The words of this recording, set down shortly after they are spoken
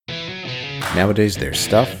Nowadays, there's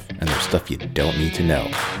stuff, and there's stuff you don't need to know.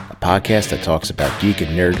 A podcast that talks about geek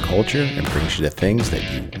and nerd culture and brings you the things that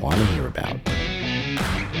you want to hear about.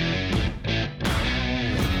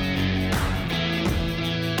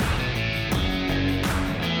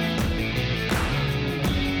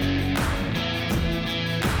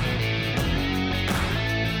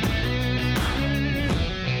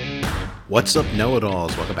 What's up,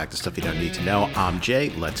 know-it-alls? Welcome back to Stuff You Don't Need to Know. I'm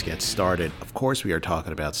Jay. Let's get started. Of course, we are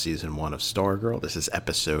talking about Season 1 of Stargirl. This is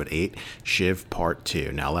Episode 8, Shiv Part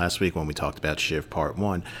 2. Now, last week when we talked about Shiv Part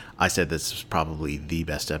 1, I said this was probably the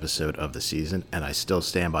best episode of the season, and I still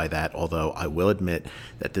stand by that, although I will admit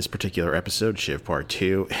that this particular episode, Shiv Part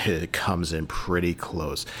 2, it comes in pretty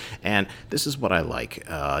close. And this is what I like.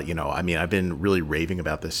 I've been really raving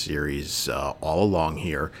about this series all along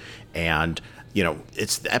here, and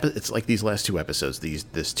it's like these last two episodes,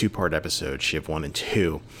 this two-part episode, Shiv 1 and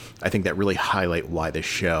 2, I think that really highlight why the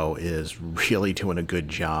show is really doing a good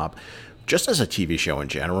job, just as a TV show in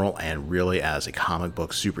general, and really as a comic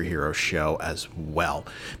book superhero show as well.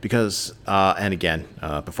 Because,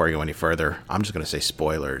 before I go any further, I'm just going to say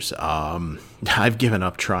spoilers. I've given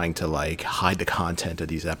up trying to hide the content of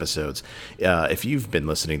these episodes. If you've been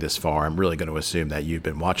listening this far, I'm really going to assume that you've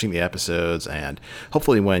been watching the episodes, and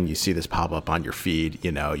hopefully when you see this pop up on your feed,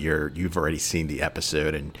 you've already seen the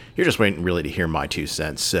episode and you're just waiting really to hear my 2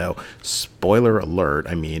 cents. So, spoiler alert.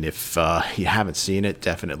 I mean, if you haven't seen it,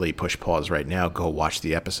 definitely push pause right now, go watch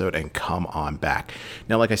the episode, and come on back.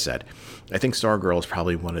 Now, like I said, I think Stargirl is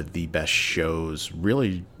probably one of the best shows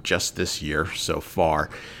really just this year so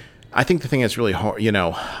far. I think the thing that's really hard,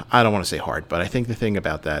 I don't want to say hard, but I think the thing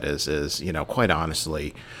about that is, quite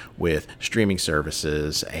honestly, with streaming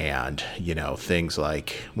services and, things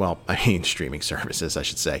like, streaming services, I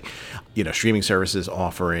should say, streaming services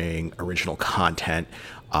offering original content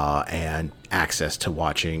and access to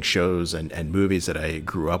watching shows and movies that I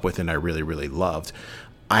grew up with and I really, really loved.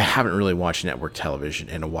 I haven't really watched network television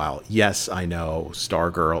in a while. Yes, I know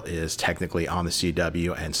Stargirl is technically on the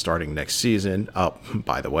CW and starting next season. Oh,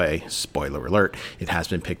 by the way, spoiler alert, it has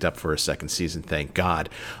been picked up for a second season, thank God.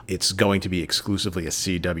 It's going to be exclusively a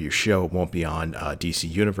CW show. It won't be on DC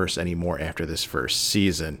Universe anymore after this first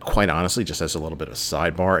season. Quite honestly, just as a little bit of a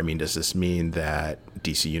sidebar, I mean, does this mean that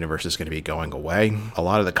DC Universe is going to be going away? A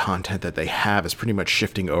lot of the content that they have is pretty much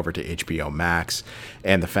shifting over to HBO Max,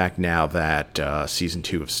 and the fact now that Season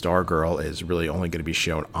 2 of Stargirl is really only going to be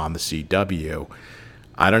shown on the CW,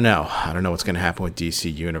 I don't know what's going to happen with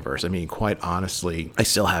DC Universe. I mean, quite honestly, I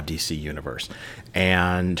still have DC Universe,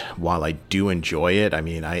 and while I do enjoy it, I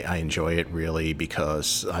mean, I enjoy it really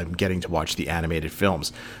because I'm getting to watch the animated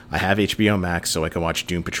films. I have HBO Max, so I can watch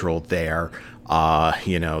Doom Patrol there, the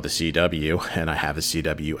CW, and I have the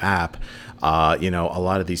CW app. A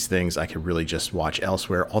lot of these things I could really just watch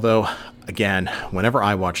elsewhere. Although, again, whenever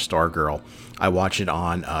I watch Stargirl, I watch it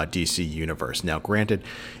on DC Universe. Now, granted,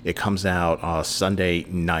 it comes out Sunday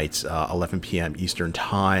nights, 11 p.m. Eastern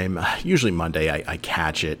Time. Usually Monday, I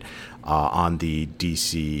catch it on the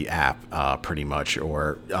DC app, pretty much,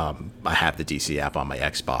 or I have the DC app on my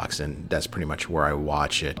Xbox, and that's pretty much where I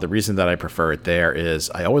watch it. The reason that I prefer it there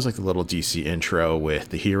is I always like the little DC intro with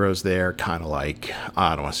the heroes there, kind of like,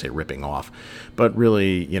 I don't want to say ripping off, but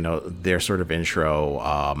really, their sort of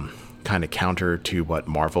intro kind of counter to what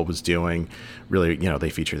Marvel was doing. Really, they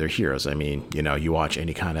feature their heroes. I mean, you watch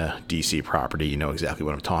any kind of DC property, you know exactly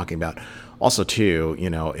what I'm talking about. Also, too,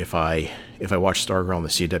 if I watch Stargirl on the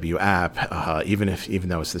CW app, even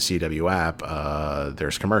though it's the CW app,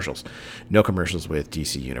 there's commercials. No commercials with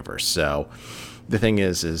DC Universe. So the thing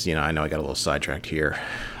is, I know I got a little sidetracked here.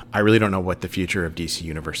 I really don't know what the future of DC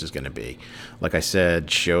Universe is going to be. Like I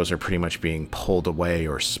said, shows are pretty much being pulled away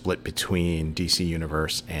or split between DC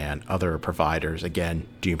Universe and other providers. Again,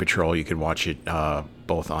 Doom Patrol, you could watch it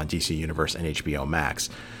both on DC Universe and HBO Max.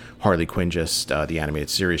 Harley Quinn the animated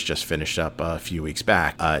series just finished up a few weeks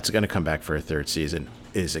back. It's going to come back for a third season.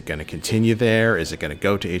 Is it going to continue there? Is it going to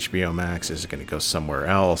go to HBO Max? Is it going to go somewhere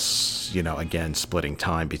else? Again, splitting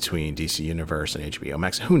time between DC Universe and HBO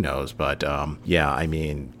Max. Who knows? But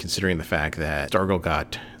considering the fact that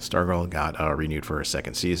Stargirl got renewed for a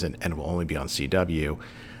second season and will only be on CW,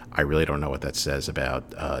 I really don't know what that says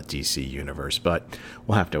about DC Universe, but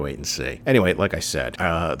we'll have to wait and see. Anyway, like I said,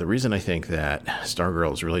 the reason I think that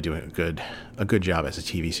Stargirl is really doing a a good job as a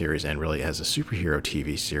TV series and really as a superhero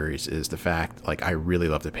TV series is the fact, like, I really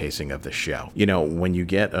love the pacing of the show. You know, when you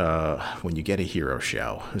get a hero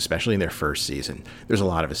show, especially in their first season, there's a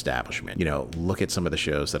lot of establishment. You know, look at some of the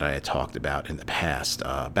shows that I had talked about in the past,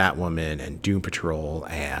 Batwoman and Doom Patrol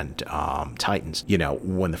and Titans. You know,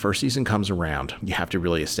 when the first season comes around, you have to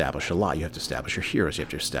really establish a lot. You have to establish your heroes. You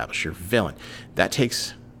have to establish your villain. That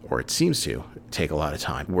takes, or it seems to take, a lot of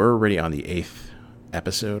time. We're already on the 8th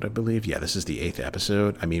episode, I believe. Yeah, this is the 8th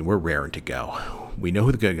episode. I mean, we're raring to go. We know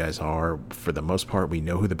who the good guys are. For the most part, we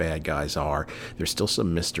know who the bad guys are. There's still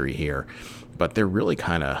some mystery here, but they're really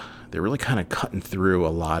kind of cutting through a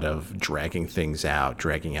lot of dragging things out,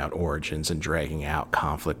 dragging out origins and dragging out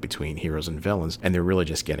conflict between heroes and villains, and they're really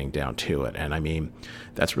just getting down to it. And I mean,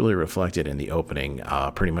 that's really reflected in the opening,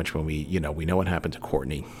 pretty much when we know what happened to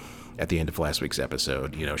Courtney at the end of last week's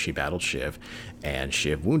episode. You know, she battled Shiv, and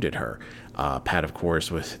Shiv wounded her. Pat, of course,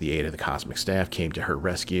 with the aid of the cosmic staff, came to her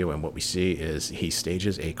rescue, and what we see is he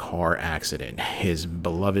stages a car accident. His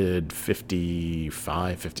beloved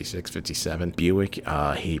 55, 56, 57 Buick,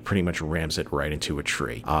 he pretty much rams it right into a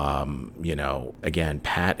tree. You know, again,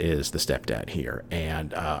 Pat is the stepdad here,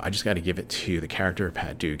 and I just got to give it to the character of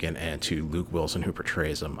Pat Dugan and to Luke Wilson, who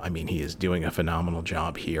portrays him. I mean, he is doing a phenomenal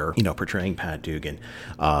job here, you know, portraying Pat Dugan.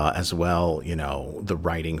 As well, you know, the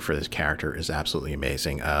writing for this character is absolutely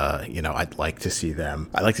amazing. You know, I'd like to see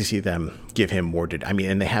them give him more to, I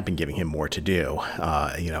mean, and they have been giving him more to do,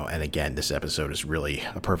 you know, and again, this episode is really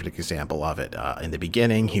a perfect example of it. In the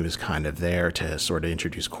beginning, he was kind of there to sort of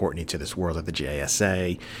introduce Courtney to this world of the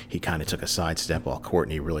JSA. He kind of took a sidestep while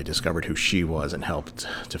Courtney really discovered who she was and helped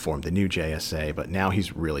to form the new JSA, but now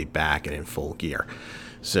he's really back and in full gear.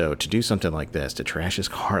 So to do something like this, to trash his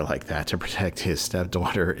car like that, to protect his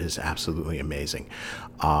stepdaughter is absolutely amazing.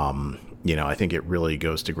 You know, I think it really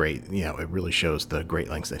goes to great, you know, it really shows the great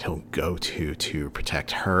lengths that he'll go to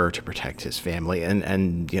protect her, to protect his family.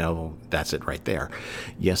 And, you know, that's it right there.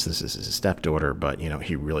 Yes, this is his stepdaughter, but, you know,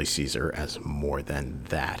 he really sees her as more than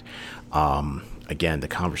that. Again, the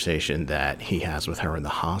conversation that he has with her in the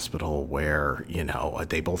hospital where, you know,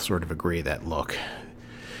 they both sort of agree that, look,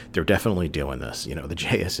 they're definitely doing this. You know, the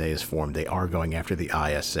JSA is formed. They are going after the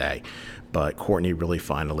ISA. But Courtney really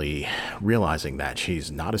finally realizing that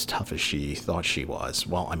she's not as tough as she thought she was.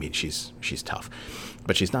 Well, I mean, she's tough,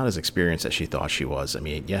 but she's not as experienced as she thought she was. I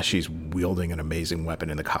mean, yes, she's wielding an amazing weapon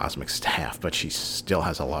in the cosmic staff, but she still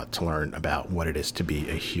has a lot to learn about what it is to be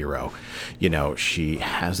a hero. You know, she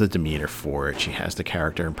has the demeanor for it. She has the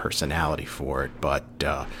character and personality for it, but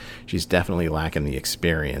she's definitely lacking the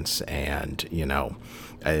experience. And, you know,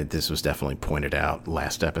 this was definitely pointed out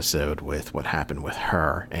last episode with what happened with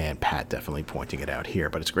her, and Pat definitely pointing it out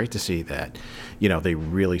here. But it's great to see that, you know, they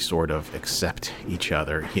really sort of accept each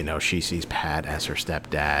other. You know, she sees Pat as her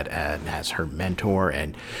stepdad and as her mentor,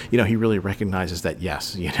 and, you know, he really recognizes that,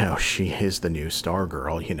 yes, you know, she is the new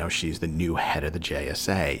Stargirl. You know, she's the new head of the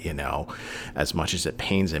JSA. You know, as much as it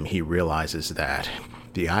pains him, he realizes that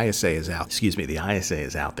the ISA is out. The ISA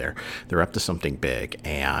is out there. They're up to something big,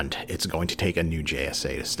 and it's going to take a new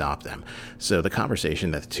JSA to stop them. So the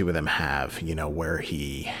conversation that the two of them have, you know, where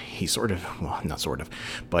he sort of, well, not sort of,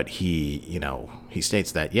 but he, you know, he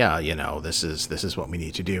states that, yeah, you know, this is what we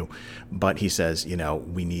need to do. But he says, you know,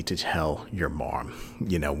 we need to tell your mom,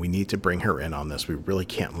 you know, we need to bring her in on this. We really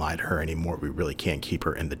can't lie to her anymore. We really can't keep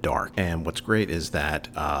her in the dark. And what's great is that,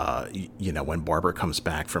 you know, when Barbara comes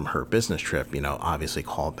back from her business trip, you know, obviously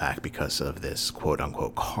called back because of this quote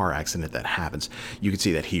unquote car accident that happens, you can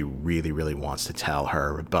see that he really, really wants to tell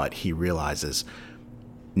her, but he realizes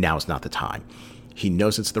now is not the time. He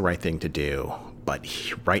knows it's the right thing to do, but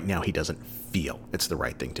right now he doesn't feel it's the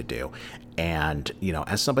right thing to do. And, you know,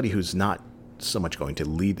 as somebody who's not so much going to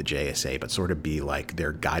lead the JSA, but sort of be like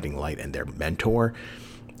their guiding light and their mentor,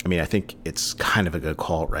 I mean, I think it's kind of a good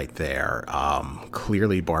call right there.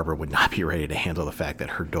 Clearly, Barbara would not be ready to handle the fact that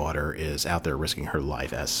her daughter is out there risking her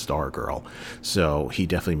life as Stargirl. So he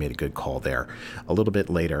definitely made a good call there. A little bit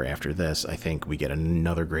later after this, I think we get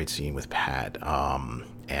another great scene with Pat.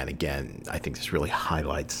 And again, I think this really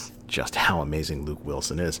highlights just how amazing Luke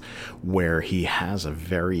Wilson is, where he has a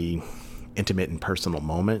very intimate and personal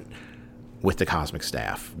moment with the cosmic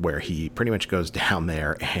staff, where he pretty much goes down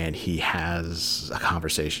there and he has a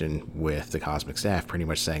conversation with the cosmic staff, pretty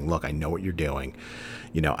much saying, look, I know what you're doing.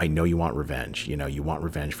 You know, I know you want revenge. You know, you want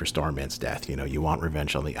revenge for Starman's death. You know, you want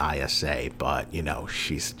revenge on the ISA, but, you know,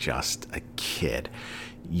 she's just a kid.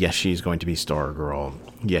 Yes, she's going to be Stargirl.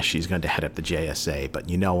 Yes, she's going to head up the JSA, but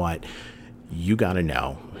you know what? You got to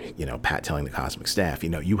know, you know, Pat telling the cosmic staff, you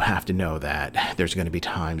know, you have to know that there's going to be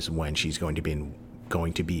times when she's going to be in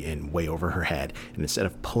going to be in way over her head. And instead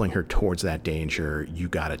of pulling her towards that danger, you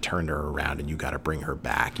got to turn her around and you got to bring her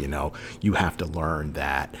back. You have to learn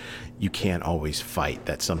that you can't always fight,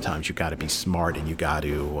 that sometimes you got to be smart and you got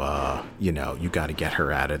to, you got to get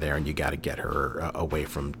her out of there and you got to get her away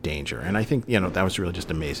from danger. And I think, that was really just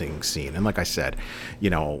an amazing scene. And like I said,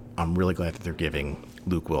 I'm really glad that they're giving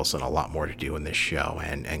Luke Wilson a lot more to do in this show,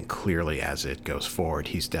 and clearly as it goes forward,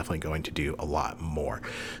 he's definitely going to do a lot more.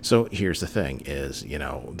 So here's the thing is,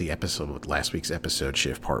 the episode, last week's episode,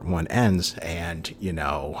 Shiv Part 1 ends, and,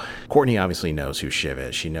 Courtney obviously knows who Shiv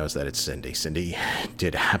is. She knows that it's Cindy. Cindy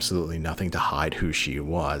did absolutely nothing to hide who she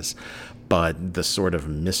was. But the sort of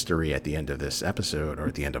mystery at the end of this episode, or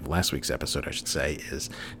at the end of last week's episode, I should say, is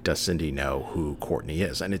does Cindy know who Courtney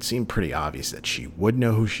is? And it seemed pretty obvious that she would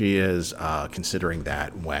know who she is, considering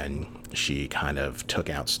that when she kind of took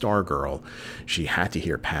out Stargirl, she had to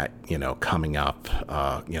hear Pat, coming up,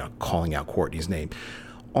 calling out Courtney's name.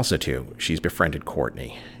 Also, too, she's befriended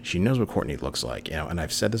Courtney. She knows what Courtney looks like, and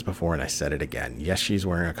I've said this before and I said it again. Yes, she's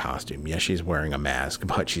wearing a costume. Yes, she's wearing a mask,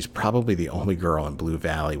 but she's probably the only girl in Blue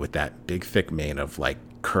Valley with that big, thick mane of,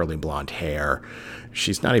 curly blonde hair.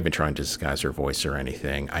 She's not even trying to disguise her voice or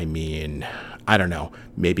anything. I mean, I don't know.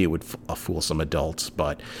 Maybe it would fool some adults,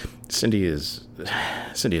 but Cindy is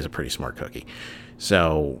a pretty smart cookie.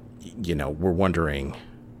 So, we're wondering,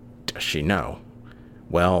 does she know?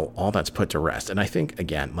 Well, all that's put to rest. And I think,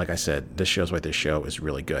 again, like I said, this shows why this show is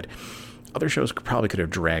really good. Other shows probably could have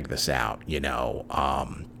dragged this out,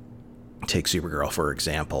 take Supergirl, for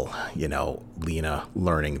example, Lena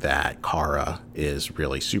learning that Kara is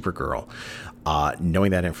really Supergirl,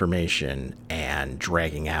 knowing that information and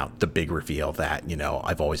dragging out the big reveal that,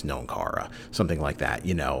 I've always known Kara, something like that,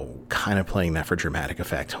 kind of playing that for dramatic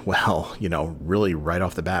effect. Well, really right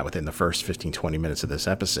off the bat within the first 15, 20 minutes of this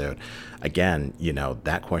episode, again,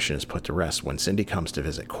 that question is put to rest when Cindy comes to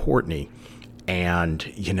visit Courtney. And,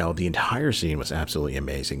 the entire scene was absolutely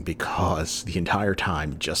amazing because the entire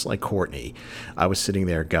time, just like Courtney, I was sitting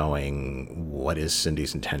there going, what is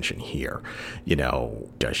Cindy's intention here?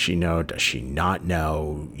 Does she know? Does she not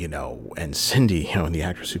know? And Cindy, and the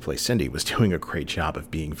actress who plays Cindy was doing a great job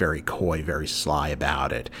of being very coy, very sly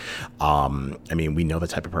about it. We know the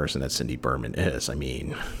type of person that Cindy Berman is.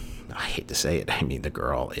 I hate to say it. The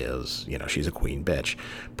girl is, she's a queen bitch,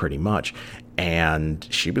 pretty much. And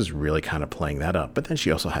she was really kind of playing that up. But then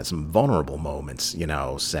she also had some vulnerable moments,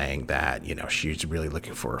 saying that, she's really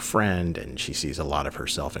looking for a friend and she sees a lot of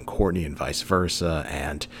herself in Courtney and vice versa.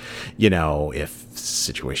 And, if the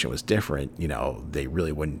situation was different, they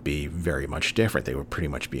really wouldn't be very much different. They would pretty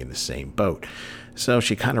much be in the same boat. So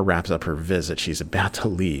she kind of wraps up her visit. She's about to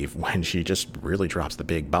leave when she just really drops the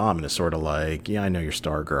big bomb and is sort of like, yeah, I know you're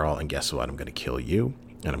Stargirl, and guess what? I'm going to kill you,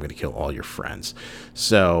 and I'm going to kill all your friends.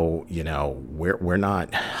 So, we're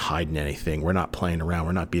not hiding anything. We're not playing around.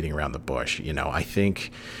 We're not beating around the bush. I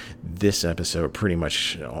think this episode pretty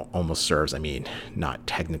much almost serves, not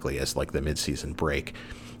technically as like the mid-season break,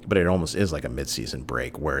 but it almost is like a mid-season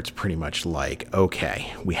break where it's pretty much like,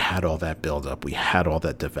 okay, we had all that build-up, we had all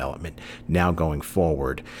that development. Now going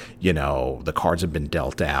forward, the cards have been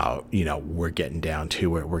dealt out. We're getting down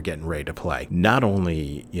to it. We're getting ready to play. Not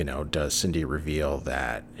only, does Cindy reveal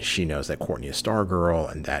that she knows that Courtney is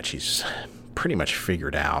Stargirl and that she's pretty much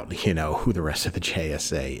figured out, who the rest of the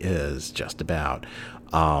JSA is, just about.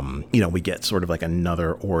 We get sort of like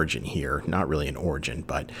another origin here. Not really an origin,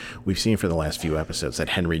 but we've seen for the last few episodes that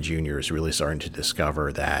Henry Jr. is really starting to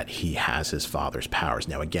discover that he has his father's powers.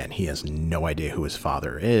 Now, again, he has no idea who his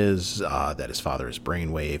father is, that his father is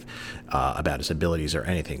Brainwave, about his abilities or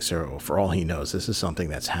anything. So for all he knows, this is something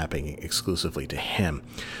that's happening exclusively to him.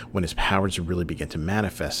 When his powers really begin to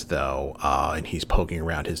manifest, though, and he's poking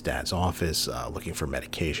around his dad's office, looking for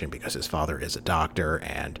medication because his father is a doctor,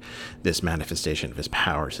 and this manifestation of his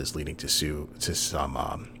powers is leading to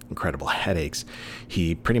some incredible headaches.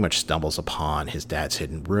 He pretty much stumbles upon his dad's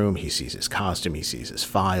hidden room. He sees his costume, he sees his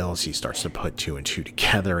files, he starts to put two and two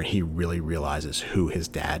together, and he really realizes who his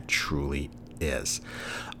dad truly is.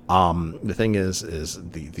 The thing is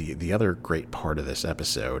the other great part of this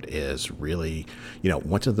episode is really,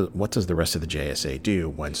 what does the rest of the JSA do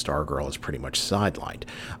when Stargirl is pretty much sidelined?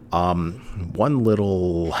 One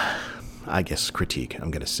little, I guess, critique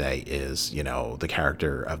I'm going to say is, the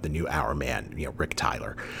character of the new Hour Man, Rick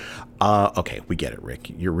Tyler. Okay, we get it,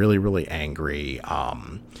 Rick. You're really, really angry.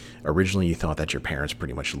 Originally, you thought that your parents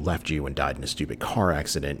pretty much left you and died in a stupid car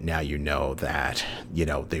accident. Now you know that,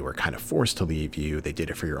 they were kind of forced to leave you. They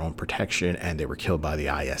did it for your own protection, and they were killed by the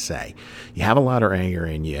ISA. You have a lot of anger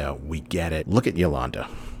in you. We get it. Look at Yolanda.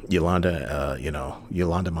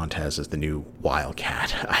 Yolanda Montez is the new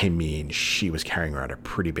Wildcat. I mean, she was carrying around a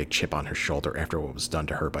pretty big chip on her shoulder after what was done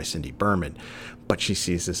to her by Cindy Berman, but she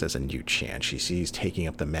sees this as a new chance. She sees taking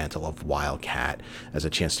up the mantle of Wildcat as a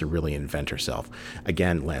chance to really invent herself.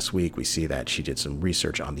 Again, last week we see that she did some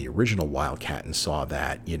research on the original Wildcat and saw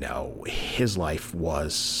that, his life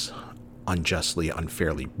was unjustly,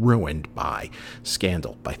 unfairly ruined by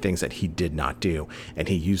scandal, by things that he did not do. And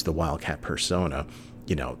he used the Wildcat persona,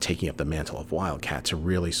 taking up the mantle of Wildcat to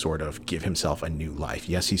really sort of give himself a new life.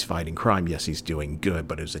 Yes, he's fighting crime. Yes, he's doing good,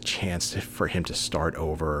 but it was a chance for him to start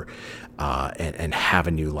over and have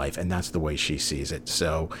a new life. And that's the way she sees it.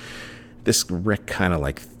 So this Rick kind of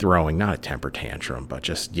like throwing, not a temper tantrum, but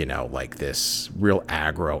just, like this real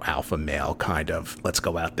aggro alpha male kind of, let's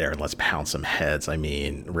go out there and let's pound some heads. I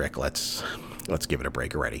mean, Rick, let's give it a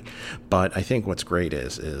break already. But I think what's great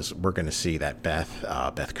is we're going to see that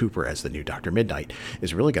Beth Cooper as the new Dr. Midnight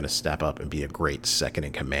is really going to step up and be a great second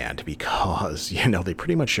in command, because, they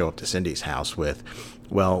pretty much show up to Cindy's house with,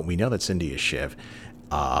 well, we know that Cindy is Shiv,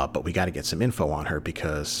 but we got to get some info on her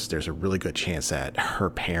because there's a really good chance that her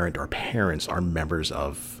parent or parents are members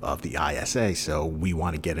of the ISA. So we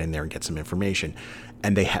want to get in there and get some information.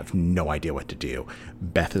 And they have no idea what to do.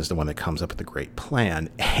 Beth is the one that comes up with a great plan,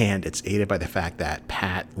 and it's aided by the fact that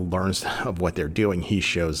Pat learns of what they're doing. He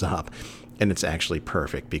shows up, and it's actually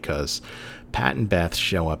perfect because Pat and Beth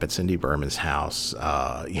show up at Cindy Berman's house.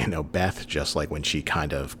 Beth, just like when she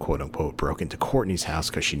kind of, quote unquote, broke into Courtney's house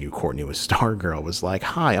because she knew Courtney was Stargirl, was like,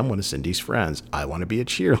 hi, I'm one of Cindy's friends. I want to be a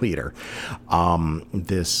cheerleader.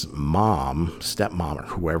 This mom, stepmom, or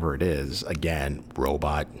whoever it is, again,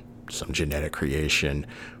 robot, some genetic creation,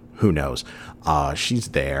 who knows, she's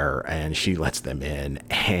there and she lets them in,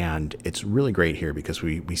 and it's really great here because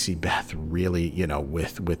we see Beth really,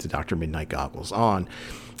 with the Dr. Midnight goggles on,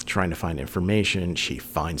 trying to find information. She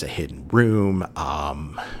finds a hidden room.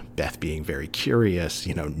 Beth, being very curious,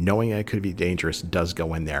 knowing it could be dangerous, does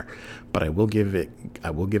go in there. But I will give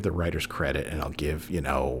the writers credit, and I'll give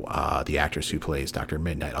the actress who plays Dr.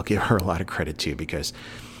 Midnight, I'll give her a lot of credit too, because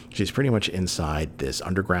she's pretty much inside this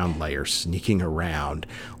underground layer, sneaking around,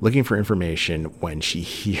 looking for information when she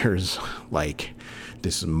hears like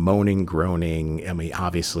this moaning, groaning. I mean,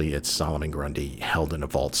 obviously it's Solomon Grundy held in a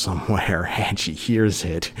vault somewhere, and she hears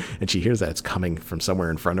it, and she hears that it's coming from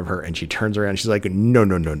somewhere in front of her, and she turns around and she's like, no.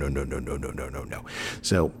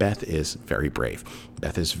 So Beth is very brave.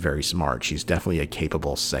 Beth is very smart. She's definitely a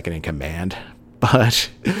capable second in command. But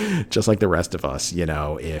just like the rest of us,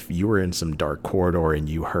 if you were in some dark corridor and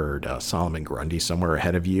you heard Solomon Grundy somewhere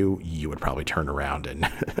ahead of you, you would probably turn around and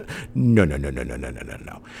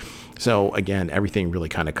no. So again, everything really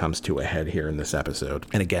kind of comes to a head here in this episode.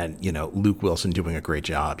 And again, Luke Wilson doing a great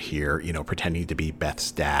job here, pretending to be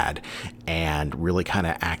Beth's dad and really kind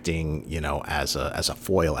of acting, as a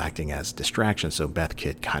foil, acting as distraction. So Beth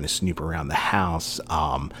could kind of snoop around the house,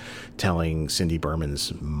 telling Cindy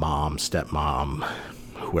Berman's mom, stepmom,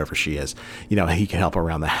 whoever she is, he can help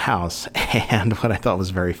around the house. And what I thought was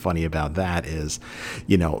very funny about that is,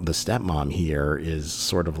 the stepmom here is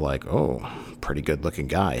sort of like, oh, pretty good looking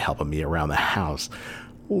guy helping me around the house.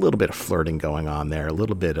 A little bit of flirting going on there, a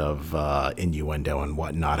little bit of innuendo and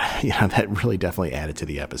whatnot. That really definitely added to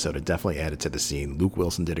the episode. It definitely added to the scene. Luke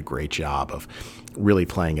Wilson did a great job of really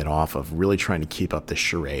playing it off, of really trying to keep up the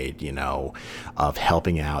charade, of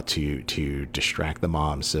helping out to distract the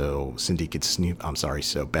mom so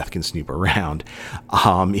so Beth can snoop around,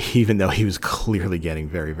 even though he was clearly getting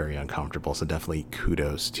very, very uncomfortable. So definitely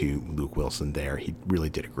kudos to Luke Wilson there. He really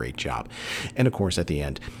did a great job. And of course, at the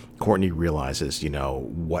end, Courtney realizes,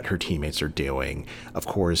 what her teammates are doing. Of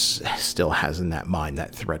course, still has in that mind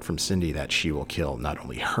that threat from Cindy that she will kill not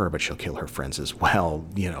only her, but she'll kill her friends as well.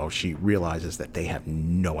 She realizes that they have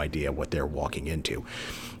no idea what they're walking into.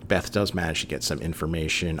 Beth does manage to get some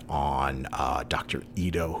information on Dr.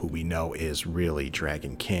 Ito, who we know is really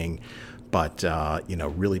Dragon King. But,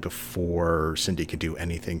 really before Cindy could do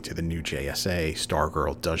anything to the new JSA,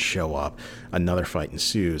 Stargirl does show up. Another fight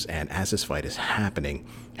ensues. And as this fight is happening,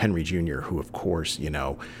 Henry Jr., who, of course,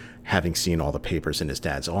 having seen all the papers in his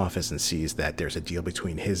dad's office and sees that there's a deal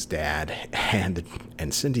between his dad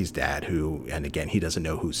and Cindy's dad, and again, he doesn't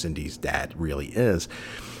know who Cindy's dad really is.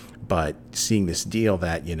 But seeing this deal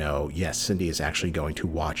that, yes, Cindy is actually going to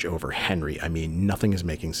watch over Henry. I mean, nothing is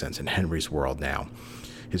making sense in Henry's world now.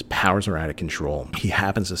 His powers are out of control. He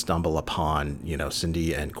happens to stumble upon,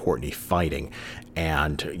 Cindy and Courtney fighting.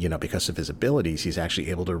 And, because of his abilities, he's actually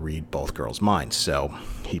able to read both girls' minds. So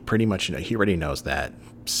he pretty much, he already knows that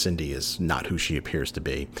Cindy is not who she appears to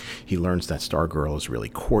be. He learns that Stargirl is really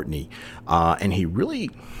Courtney. And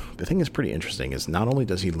the thing is pretty interesting is not only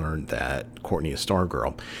does he learn that Courtney is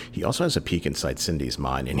Stargirl, he also has a peek inside Cindy's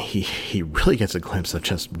mind, and he really gets a glimpse of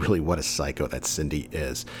just really what a psycho that Cindy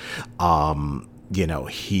is.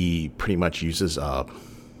 He pretty much uses a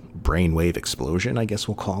brainwave explosion, I guess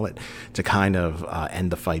we'll call it, to kind of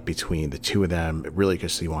end the fight between the two of them, really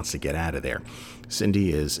because he wants to get out of there.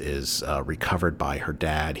 Cindy is recovered by her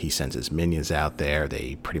dad. He sends his minions out there.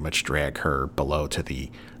 They pretty much drag her below to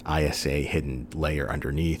the ISA hidden layer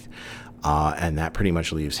underneath. And that pretty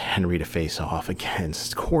much leaves Henry to face off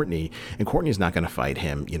against Courtney. And Courtney's not going to fight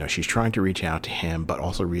him. She's trying to reach out to him, but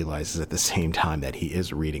also realizes at the same time that he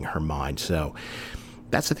is reading her mind. So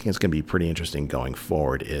that's the thing that's going to be pretty interesting going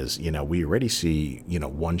forward is, we already see,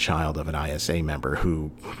 one child of an ISA member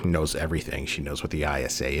who knows everything. She knows what the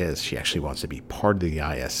ISA is. She actually wants to be part of the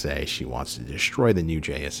ISA. She wants to destroy the new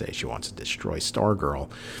JSA. She wants to destroy Stargirl.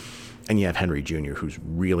 And you have Henry Jr., who's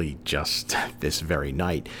really just this very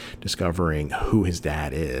night discovering who his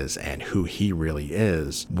dad is and who he really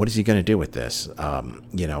is. What is he going to do with this?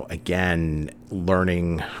 Again,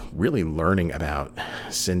 really learning about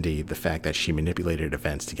Cindy, the fact that she manipulated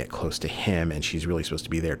events to get close to him, and she's really supposed to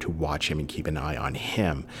be there to watch him and keep an eye on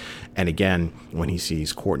him. And again, when he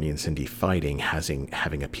sees Courtney and Cindy fighting,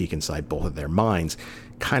 having a peek inside both of their minds,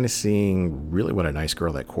 kind of seeing really what a nice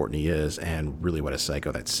girl that Courtney is and really what a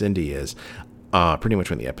psycho that Cindy is. Pretty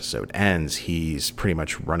much when the episode ends, he's pretty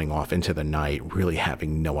much running off into the night, really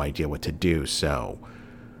having no idea what to do. So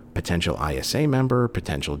potential ISA member,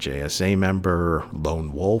 potential JSA member,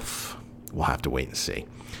 lone wolf, we'll have to wait and see.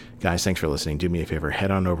 Guys, thanks for listening. Do me a favor,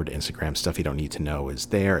 head on over to Instagram. Stuff You Don't Need to Know is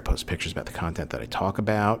there. I post pictures about the content that I talk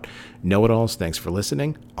about. Know-it-alls, thanks for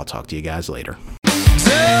listening. I'll talk to you guys later.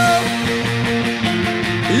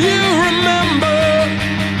 You remember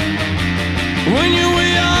when you were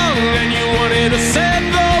young and you wanted to set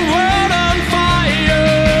the